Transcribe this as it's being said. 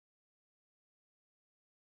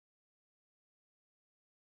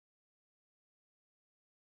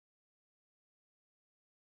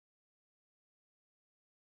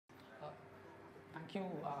Thank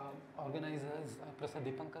you, organizers, Professor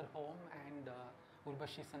Dipankar Home and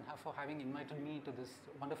Urvashi Sinha for having invited me to this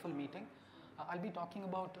wonderful meeting. I'll be talking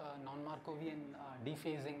about non-Markovian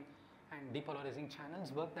dephasing and depolarizing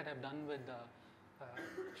channels, work that I've done with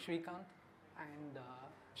Srikanth and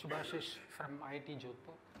Shubhashish from IIT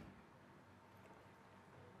Jodhpur.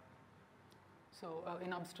 So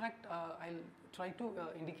in abstract, I'll try to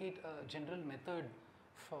indicate a general method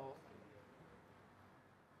for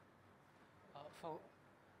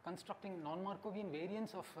constructing non-Markovian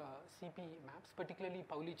variants of CP maps, particularly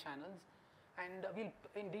Pauli channels, and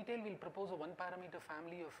in detail we'll propose a one-parameter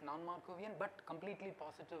family of non-Markovian but completely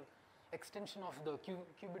positive extension of the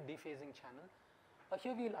qubit dephasing channel.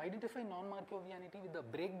 Here we'll identify non-Markovianity with the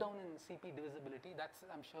breakdown in CP divisibility. That's,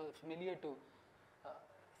 I'm sure, familiar to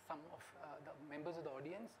some of the members of the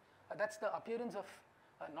audience. That's the appearance of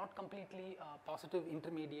not completely positive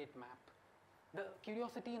intermediate map. The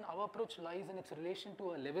curiosity in our approach lies in its relation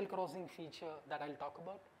to a level crossing feature that I'll talk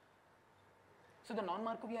about. So the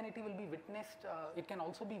non-Markovianity will be witnessed, it can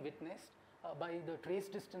also be witnessed by the trace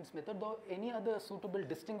distance method, though any other suitable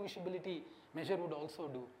distinguishability measure would also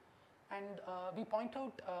do. And we point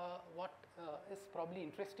out what is probably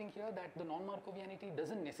interesting here, that the non-Markovianity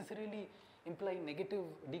doesn't necessarily imply negative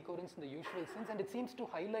decoherence in the usual sense, and it seems to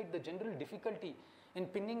highlight the general difficulty in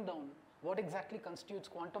pinning down what exactly constitutes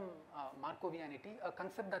quantum Markovianity, a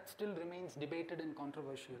concept that still remains debated and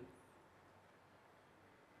controversial.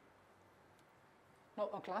 Now,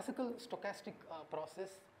 a classical stochastic process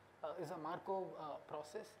is a Markov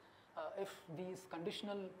process if these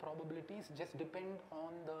conditional probabilities just depend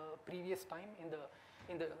on the previous time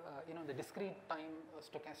in the discrete time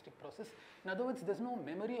stochastic process. In other words, there's no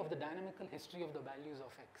memory of the dynamical history of the values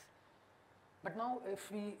of x. But now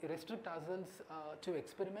if we restrict ourselves to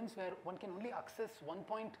experiments where one can only access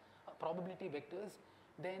one-point probability vectors,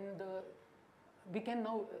 then we can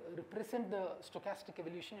now represent the stochastic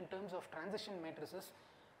evolution in terms of transition matrices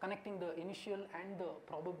connecting the initial and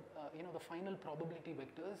the final probability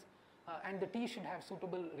vectors, and the T should have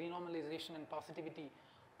suitable renormalization and positivity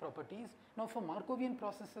properties. Now for Markovian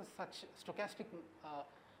processes, such stochastic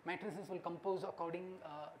matrices will compose according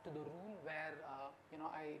to the rule where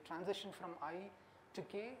I transition from I to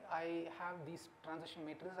k. I have these transition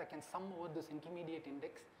matrices. I can sum over this intermediate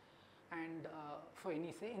index, and for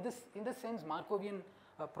any say, in this sense, Markovian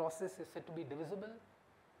process is said to be divisible.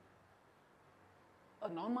 A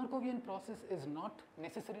non-Markovian process is not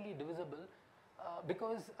necessarily divisible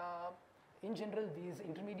because in general these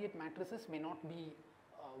intermediate matrices may not be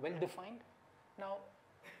well defined. Now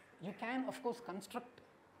you can of course construct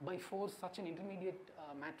by force such an intermediate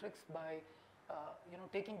matrix by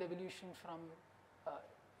taking the evolution from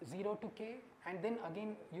 0 to k, and then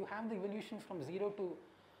again you have the evolution from 0 to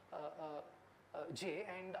j,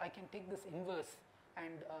 and I can take this inverse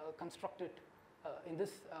and construct it in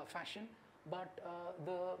this fashion, but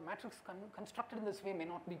the matrix constructed in this way may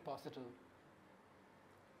not be positive.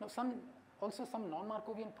 Now some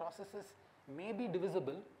non-Markovian processes may be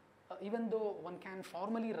divisible, even though one can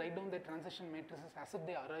formally write down their transition matrices as if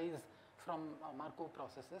they arise from Markov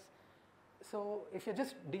processes. So if you're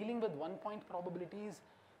just dealing with one-point probabilities,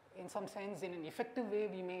 in some sense, in an effective way,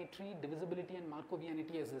 we may treat divisibility and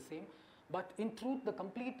Markovianity as the same. But in truth, the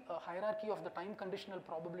complete hierarchy of the time conditional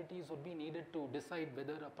probabilities would be needed to decide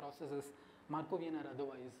whether a process is Markovian or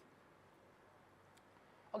otherwise.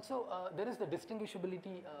 Also, there is the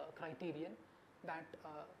distinguishability criterion that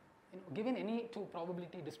given any two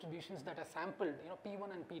probability distributions that are sampled,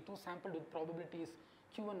 P1 and P2 sampled with probabilities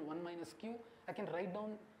Q1 1 minus Q, I can write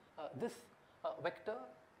down this vector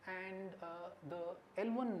and the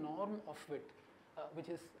L1 norm of it, which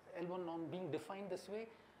is L1 norm being defined this way,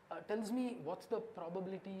 tells me what's the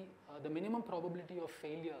probability, the minimum probability of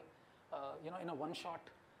failure, in a one-shot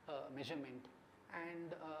measurement.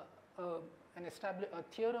 And a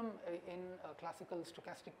theorem in classical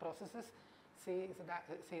stochastic processes say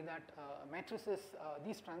that matrices,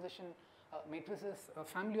 these transition matrices, a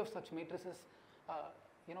family of such matrices,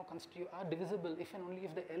 are divisible if and only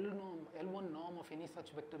if the L1 norm of any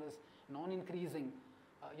such vector is non-increasing,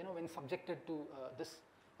 when subjected to this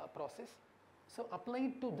process. So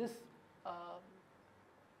applied to this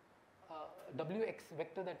Wx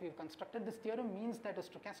vector that we've constructed, this theorem means that a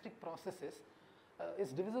stochastic process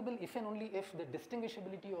is divisible if and only if the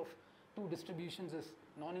distinguishability of two distributions is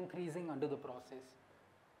non-increasing under the process.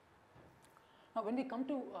 Now when we come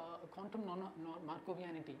to quantum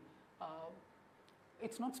Markovianity,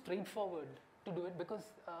 it's not straightforward to do it because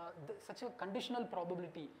such a conditional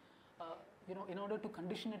probability, in order to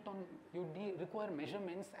condition it on, you require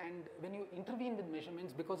measurements, and when you intervene with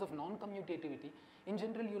measurements because of non-commutativity, in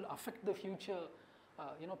general you'll affect the future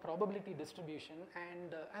probability distribution,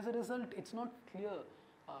 and as a result, it's not clear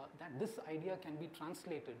that this idea can be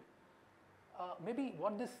translated. Maybe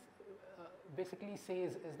what this basically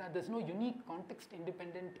says is that there's no unique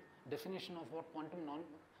context-independent definition of what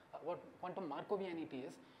quantum Markovianity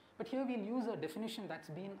is, but here we'll use a definition that's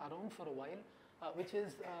been around for a while, which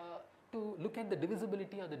is to look at the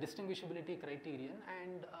divisibility or the distinguishability criterion,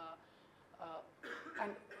 and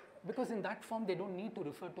because in that form they don't need to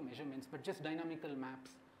refer to measurements but just dynamical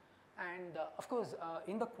maps. And of course,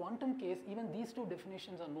 in the quantum case, even these two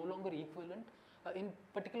definitions are no longer equivalent. In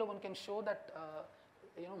particular, one can show that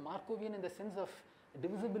Markovian in the sense of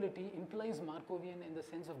divisibility implies Markovian in the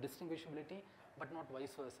sense of distinguishability, but not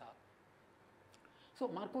vice versa. So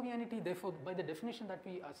Markovianity, therefore, by the definition that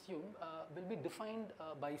we assume, will be defined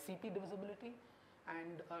by CP divisibility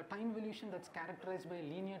and time evolution that's characterized by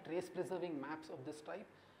linear trace preserving maps of this type,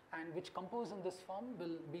 and which compose in this form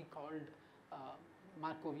will be called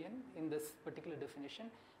Markovian in this particular definition.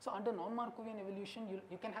 So under non-Markovian evolution,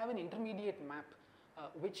 you can have an intermediate map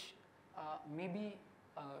which may be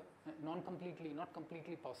not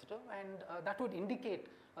completely positive, and that would indicate,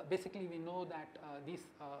 basically we know that these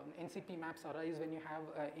NCP maps arise when you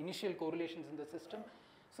have initial correlations in the system.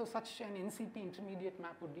 So such an NCP intermediate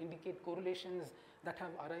map would indicate correlations that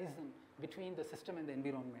have arisen between the system and the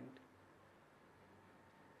environment.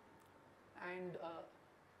 And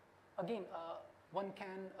again, one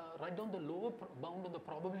can write down the lower bound of the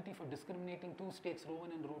probability for discriminating two states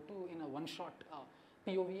ρ1 and ρ2 in a one-shot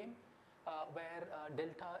POVM, where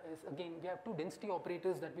delta is, again, we have two density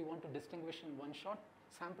operators that we want to distinguish in one shot,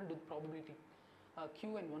 sampled with probability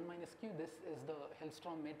q and 1 minus q. This is the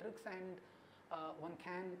Hellstrom matrix, and one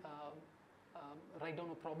can write down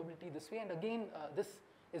a probability this way. And again, this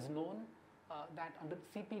is known that under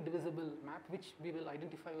CP divisible map, which we will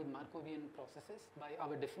identify with Markovian processes by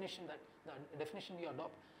our definition, that the definition we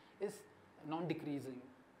adopt is non-decreasing.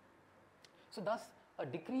 So thus, a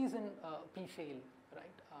decrease in P fail,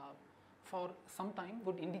 right, for some time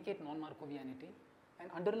would indicate non-Markovianity,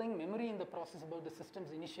 and underlying memory in the process about the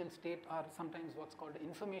system's initial state are sometimes what's called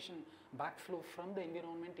information backflow from the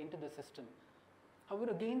environment into the system.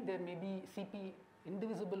 However, again, there may be CP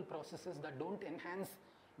indivisible processes that don't enhance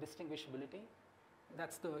distinguishability.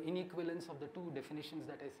 That's the inequivalence of the two definitions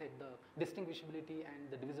that I said, the distinguishability and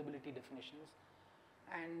the divisibility definitions.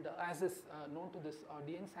 And as is known to this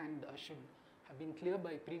audience and should have been clear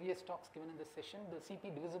by previous talks given in this session, the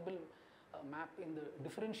CP divisible map in the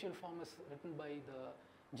differential form is written by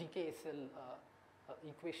the GKSL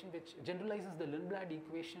equation, which generalizes the Lindblad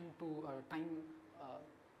equation to a time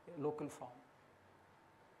local form.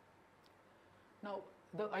 Now,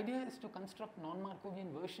 the idea is to construct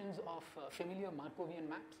non-Markovian versions of familiar Markovian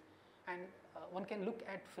maps, and one can look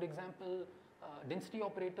at, for example, density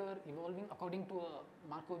operator evolving according to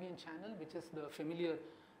a Markovian channel, which is the familiar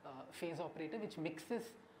phase operator, which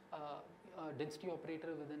mixes a density operator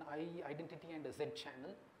with an I identity and a Z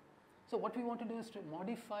channel. So what we want to do is to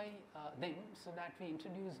modify them so that we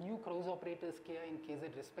introduce new Krauss operators Ki and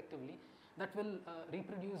Kz respectively that will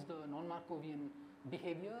reproduce the non-Markovian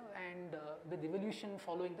behavior, and with evolution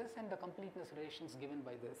following this and the completeness relations given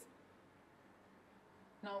by this.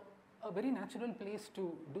 Now, a very natural place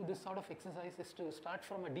to do this sort of exercise is to start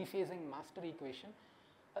from a dephasing master equation.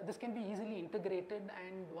 This can be easily integrated,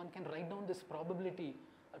 and one can write down this probability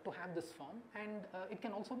to have this form, and it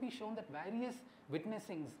can also be shown that various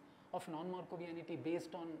witnessings of non-Markovianity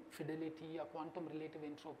based on fidelity, a quantum relative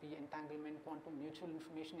entropy, entanglement, quantum mutual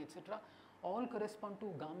information, etc., all correspond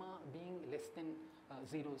to gamma being less than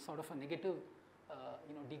 0, sort of a negative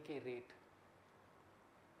decay rate.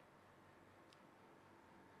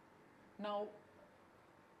 Now,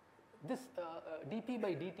 this dp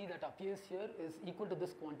by dt that appears here is equal to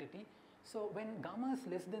this quantity. So when gamma is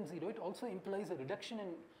less than 0, it also implies a reduction in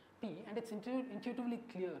P, and it's intuitively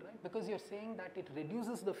clear, right? Because you're saying that it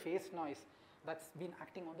reduces the phase noise that's been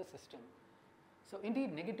acting on the system. So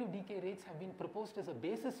indeed, negative decay rates have been proposed as a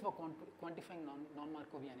basis for quantifying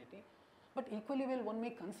non-Markovianity. But equally well, one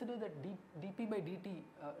may consider that dp by dt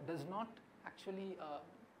does not actually,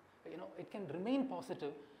 it can remain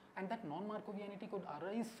positive, and that non-Markovianity could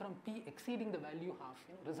arise from P exceeding the value half,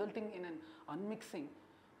 resulting in an unmixing,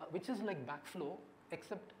 which is like backflow,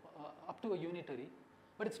 except up to a unitary.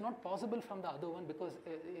 But it's not possible from the other one because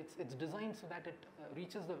it's designed so that it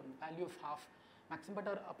reaches the value of half maximum. But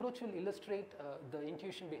our approach will illustrate the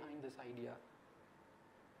intuition behind this idea.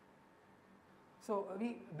 So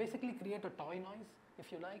we basically create a toy noise,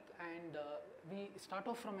 if you like, and we start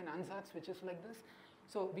off from an ansatz which is like this.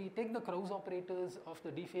 So we take the Krauss operators of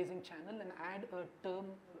the dephasing channel and add a term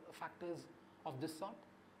factors of this sort.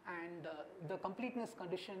 and the completeness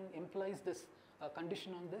condition implies this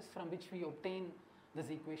condition on this, from which we obtain this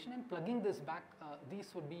equation, and plugging this back,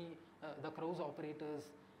 these would be the Krauss operators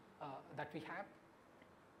that we have.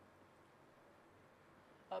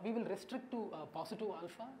 We will restrict to positive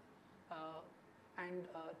alpha, and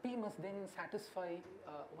P must then satisfy,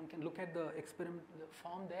 one can look at the experiment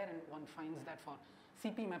form there, and one finds that for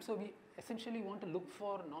CP maps. So we essentially want to look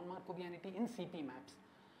for non-Markovianity in CP maps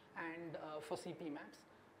and for CP maps.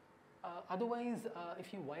 Otherwise,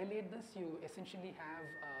 if you violate this, you essentially have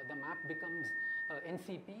the map becomes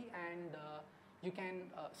NCP, and you can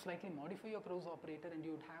slightly modify your Krauss operator, and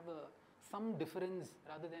you would have some difference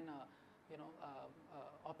rather than a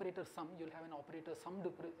operator sum. You'll have an operator sum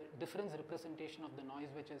difference representation of the noise,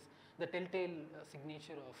 which is the telltale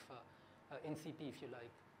signature of NCP, if you like,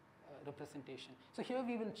 representation. So here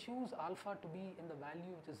we will choose alpha to be in the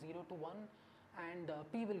value which is 0 to 1, and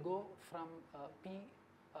P will go from P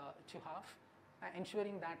to half,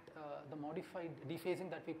 ensuring that the modified dephasing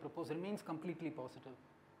that we propose remains completely positive.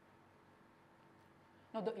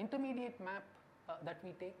 Now the intermediate map that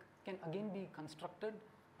we take can again be constructed.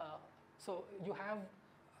 So you have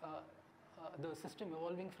the system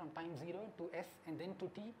evolving from time 0 to S and then to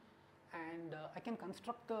T, and I can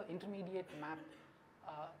construct the intermediate map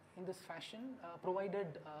in this fashion,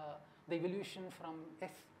 provided the evolution from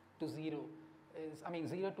S to 0 is,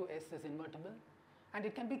 0 to S is invertible, and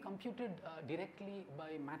it can be computed directly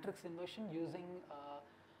by matrix inversion using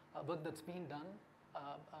work that's been done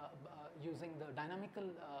using the dynamical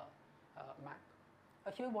map.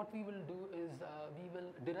 Here what we will do is we will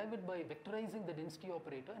derive it by vectorizing the density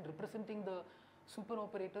operator and representing the super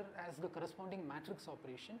operator as the corresponding matrix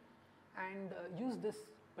operation, and use this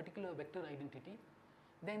particular vector identity.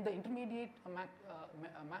 Then the intermediate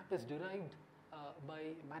map is derived by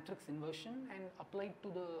matrix inversion and applied to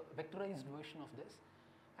the vectorized version of this,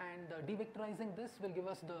 and devectorizing this will give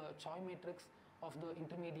us the Choi matrix of the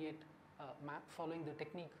intermediate map following the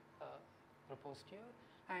technique proposed here.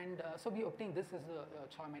 And so we obtain this as the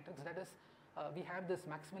Choi matrix, that is we have this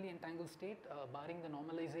maximally entangled state barring the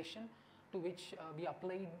normalization, to which we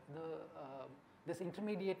applied this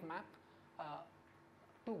intermediate map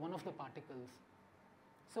to one of the particles.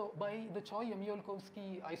 So by the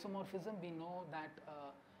Choi-Yamiolkowski isomorphism, we know that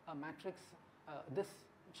a matrix, this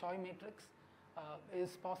Choi matrix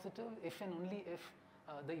is positive if and only if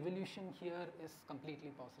the evolution here is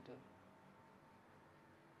completely positive.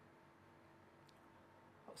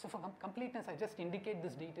 So for completeness, I just indicate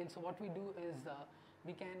this detail. So what we do is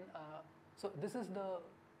we can, so this is the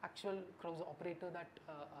actual Krauss operator that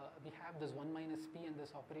we have, this 1 minus P and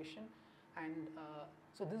this operation, and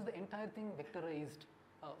so this is the entire thing vectorized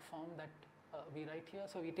form that we write here.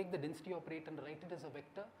 So we take the density operator and write it as a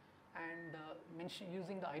vector, and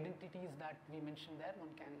using the identities that we mentioned there, one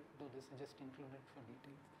can do this. I just include it for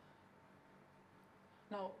details.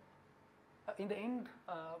 Now, in the end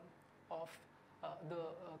of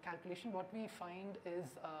the calculation, what we find is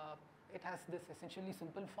it has this essentially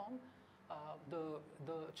simple form,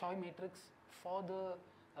 the Choi matrix for the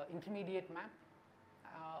intermediate map,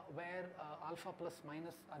 where alpha plus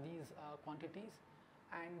minus are these quantities,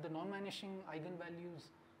 and the non-vanishing eigenvalues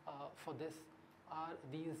for this are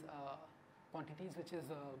these quantities, which is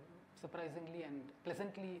surprisingly and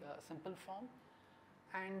pleasantly simple form.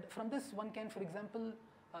 And from this one can, for example,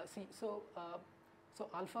 see, so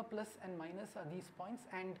alpha plus and minus are these points,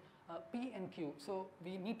 and P and Q. So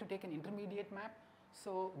we need to take an intermediate map.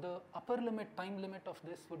 So the upper limit, time limit of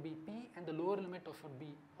this would be P, and the lower limit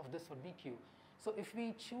of this would be Q. So if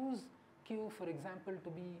we choose Q, for example, to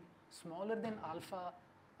be smaller than alpha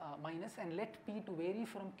minus and let P to vary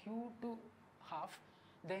from Q to half,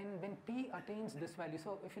 then when P attains this value,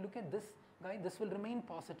 so if you look at this guy, this will remain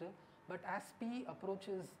positive, but as P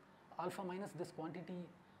approaches alpha minus, this quantity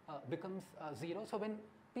becomes 0. So when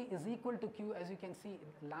P is equal to Q, as you can see,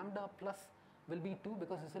 lambda plus will be 2,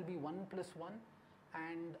 because this will be 1 plus 1,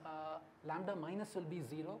 and lambda minus will be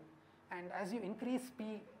 0. And as you increase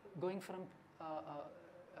P going from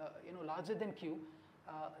larger than Q,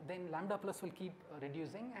 then lambda plus will keep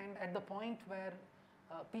reducing, and at the point where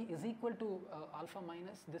P is equal to alpha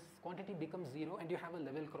minus, this quantity becomes 0, and you have a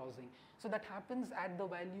level crossing. So that happens at the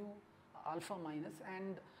value alpha minus,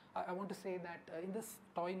 and I want to say that in this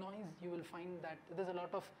toy noise, you will find that there's a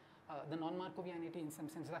lot of the non-Markovianity in some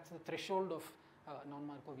sense. That's the threshold of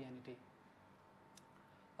non-Markovianity.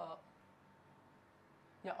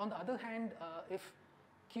 Yeah, on the other hand, if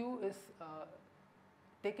Q is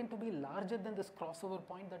taken to be larger than this crossover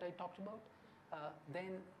point that I talked about,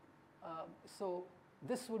 then so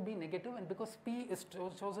this would be negative, and because p is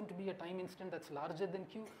chosen to be a time instant that's larger than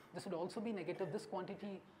q, this would also be negative. This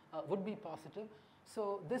quantity would be positive.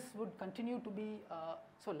 So this would continue to be,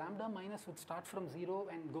 so lambda minus would start from 0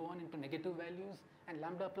 and go on into negative values, and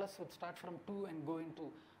lambda plus would start from 2 and go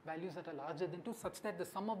into values that are larger than 2, such that the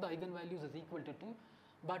sum of the eigenvalues is equal to 2.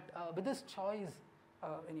 But with this choice,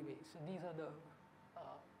 anyway, so these are the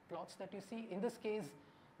plots that you see. In this case,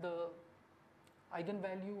 the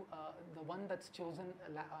eigenvalue, the one that's chosen,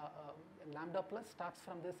 lambda plus, starts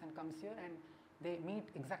from this and comes here, and they meet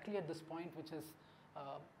exactly at this point, which is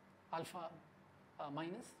alpha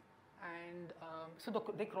minus, and so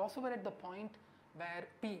they cross over at the point where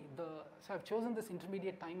p, so I've chosen this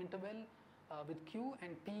intermediate time interval with q,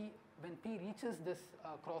 and p, when p reaches this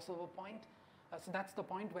crossover point, so that's the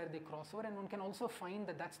point where they cross over, and one can also find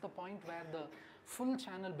that that's the point where the full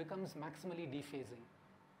channel becomes maximally dephasing.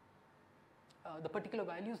 The particular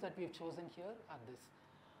values that we've chosen here are this.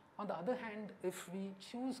 On the other hand, if we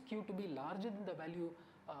choose q to be larger than the value,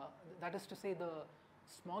 that is to say the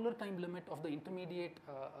smaller time limit of the intermediate,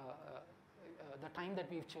 the time that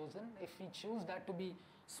we've chosen, if we choose that to be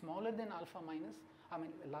smaller than alpha minus,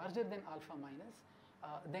 larger than alpha minus,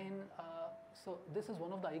 then so this is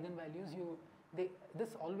one of the eigenvalues.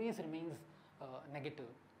 This always remains negative.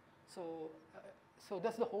 So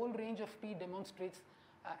thus the whole range of p demonstrates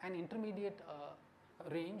an intermediate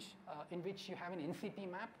range in which you have an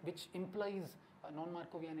NCP map, which implies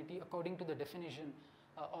non-Markovianity according to the definition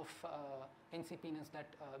of NCPness that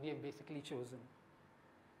we have basically chosen.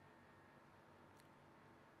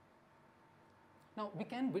 Now, we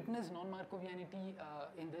can witness non-Markovianity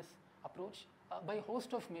in this approach by a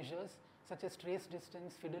host of measures such as trace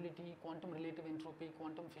distance, fidelity, quantum relative entropy,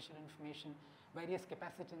 quantum Fisher information, various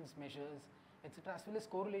capacitance measures, etc., as well as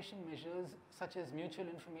correlation measures such as mutual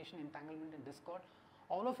information, entanglement, and discord,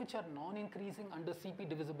 all of which are non-increasing under CP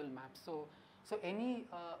divisible maps. So any,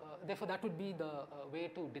 therefore that would be the way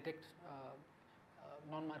to detect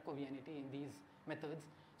non-Markovianity in these methods.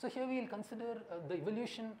 So here we will consider the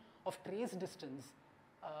evolution of trace distance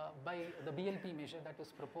by the BLP measure that was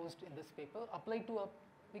proposed in this paper, applied to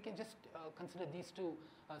we can just consider these two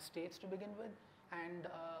states to begin with, and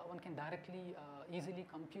one can directly easily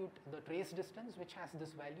compute the trace distance, which has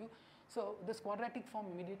this value. So this quadratic form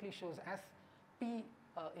immediately shows as p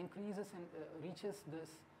increases and reaches this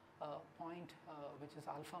point, which is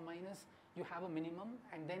alpha minus, you have a minimum,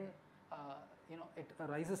 and then it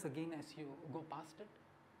rises again as you go past it.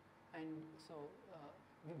 And so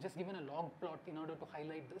we've just given a log plot in order to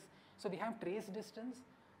highlight this. So we have trace distance,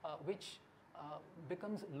 which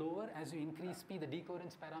becomes lower as you increase p, the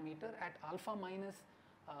decoherence parameter. At alpha minus,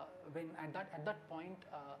 when at that point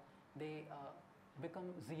they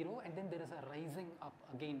become 0, and then there is a rising up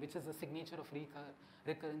again, which is the signature of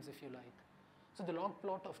recurrence, if you like. So the log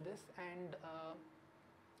plot of this, and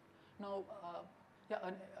now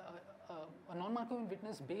a non-Markovian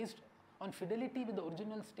witness based on fidelity with the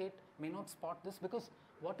original state may not spot this, because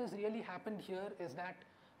what has really happened here is that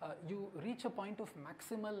you reach a point of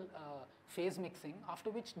maximal phase mixing, after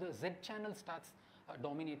which the Z channel starts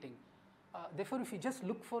dominating. Therefore, if you just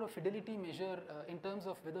look for a fidelity measure in terms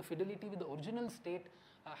of whether fidelity with the original state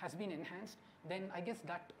has been enhanced, then I guess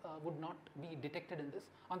that would not be detected in this.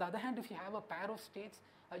 On the other hand, if you have a pair of states,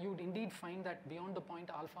 you would indeed find that beyond the point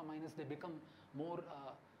alpha minus, they become more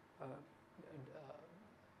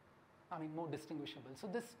more distinguishable. So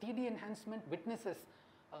this TD enhancement witnesses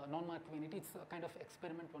non-Markovianity. It's a kind of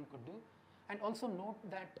experiment one could do. And also note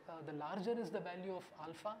that the larger is the value of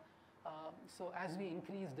alpha. So as we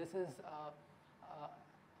increase, this is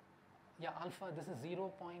alpha, this is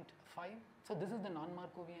 0.5. So this is the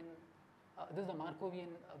non-Markovian, this is the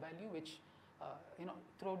Markovian value, which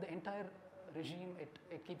throughout the entire regime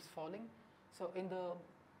it keeps falling. So in the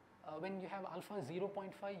when you have alpha is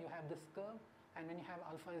 0.5, you have this curve, and when you have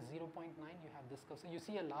alpha is 0.9, you have this curve. So you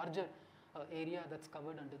see a larger area that's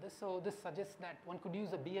covered under this. So this suggests that one could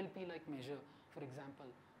use a BLP-like measure, for example,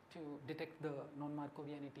 to detect the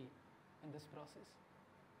non-Markovianity in this process.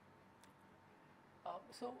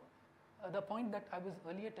 The point that I was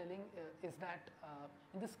earlier telling is that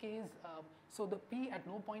in this case, so the p at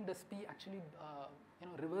no point does p actually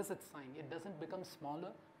reverse its sign. It doesn't become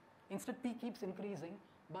smaller. Instead, p keeps increasing,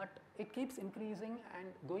 but it keeps increasing and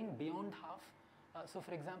going beyond half. So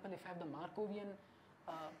for example, if I have the Markovian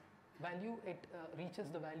value, it reaches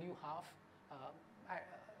the value half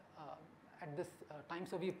at this time.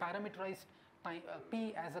 So we parameterized time,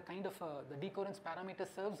 p as a kind of the decoherence parameter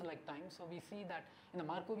serves like time. So we see that in the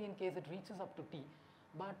Markovian case, it reaches up to t.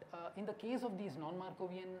 But in the case of these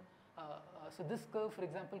non-Markovian So this curve, for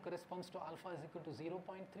example, corresponds to alpha is equal to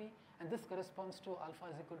 0.3, and this corresponds to alpha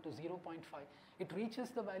is equal to 0.5. It reaches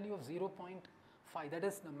the value of 0.5, that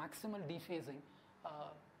is the maximal dephasing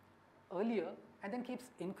earlier, and then keeps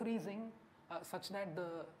increasing such that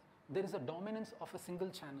there is a dominance of a single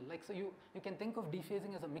channel. Like, so you can think of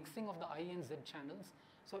dephasing as a mixing of the I and Z channels.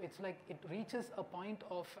 So it's like it reaches a point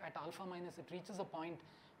of, at alpha minus, it reaches a point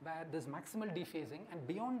where there's maximal dephasing, and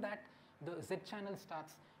beyond that the Z channel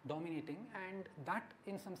starts dominating, and that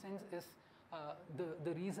in some sense is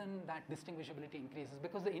the reason that distinguishability increases,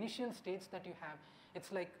 because the initial states that you have,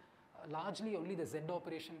 it's like largely only the Z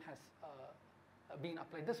operation has been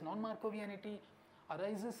applied. This non-Markovianity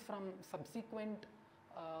arises from subsequent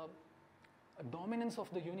dominance of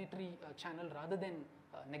the unitary channel rather than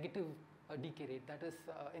negative decay rate, that is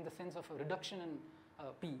in the sense of a reduction in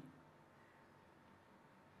P.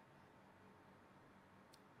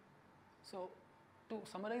 So to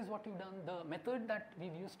summarize what we've done, the method that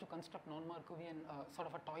we've used to construct non-Markovian sort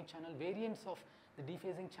of a toy channel, variants of the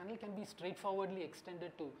dephasing channel can be straightforwardly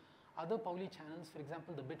extended to other Pauli channels, for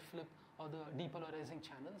example the bit flip or the depolarizing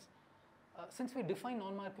channels. Since we define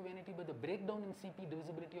non-Markovianity by the breakdown in CP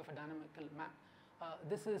divisibility of a dynamical map,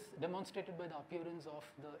 this is demonstrated by the appearance of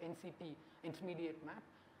the NCP intermediate map.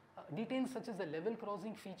 Details such as the level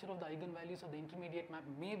crossing feature of the eigenvalues of the intermediate map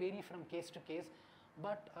may vary from case to case,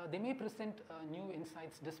 but they may present new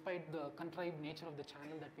insights despite the contrived nature of the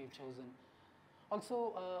channel that we've chosen.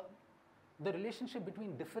 Also, the relationship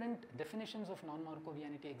between different definitions of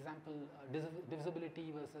non-Markovianity, example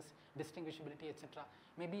divisibility versus distinguishability, etc.,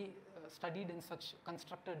 may be studied in such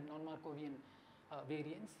constructed non-Markovian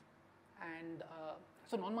variants. And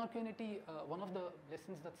so non-Markovianity, one of the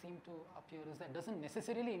lessons that seem to appear is that doesn't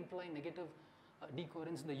necessarily imply negative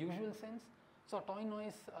decoherence in the usual sense. So toy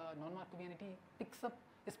noise non-Markovianity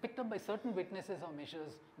is picked up by certain witnesses or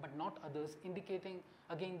measures, but not others, indicating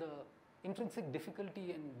again the intrinsic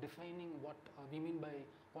difficulty in defining what we mean by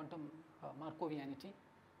quantum Markovianity.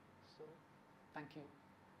 So, thank you.